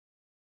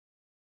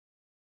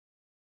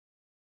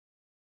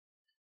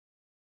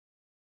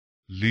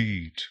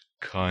Lead,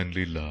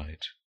 kindly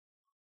light,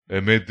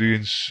 amid the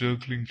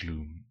encircling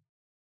gloom,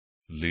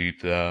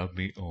 lead thou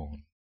me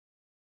on.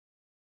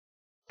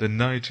 The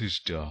night is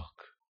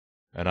dark,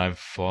 and I'm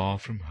far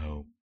from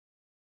home,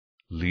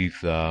 lead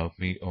thou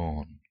me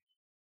on.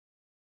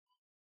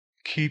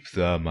 Keep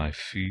thou my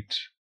feet,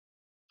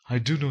 I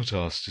do not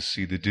ask to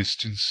see the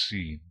distant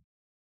scene,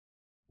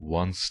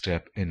 one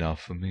step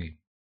enough for me.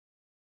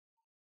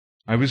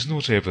 I was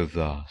not ever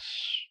thus,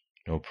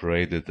 nor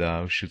pray that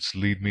thou shouldst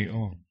lead me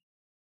on.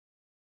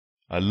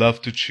 I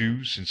love to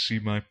choose and see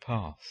my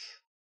path,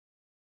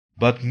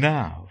 but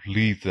now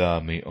lead thou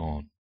me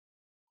on.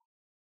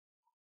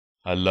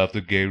 I love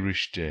the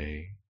garish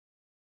day,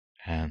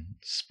 and,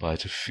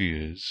 spite of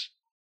fears,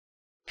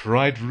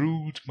 pride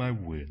ruled my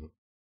will.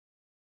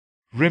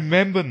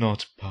 Remember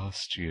not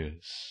past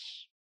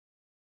years.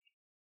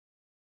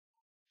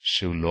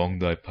 So long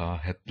thy power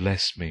hath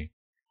blessed me,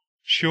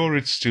 sure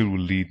it still will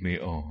lead me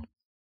on,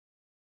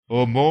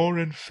 o'er moor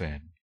and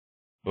fen,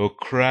 o'er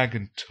crag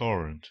and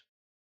torrent,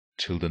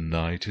 till the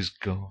night is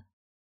gone.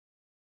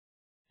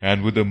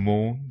 And with the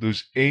morn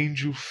those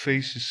angel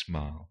faces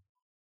smile,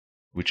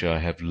 which I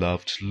have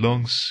loved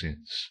long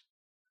since,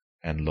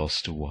 and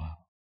lost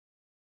awhile.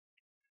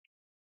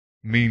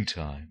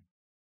 Meantime,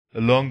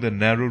 along the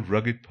narrow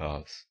rugged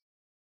path,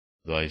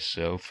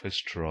 Thyself has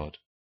trod.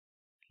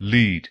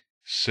 Lead,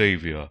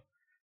 Saviour,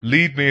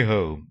 lead me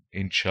home,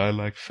 in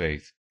childlike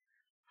faith,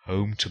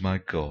 home to my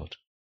God,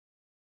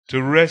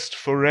 to rest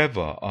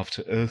forever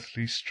after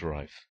earthly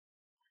strife,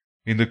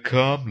 in the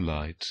calm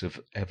light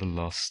of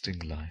everlasting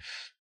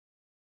life.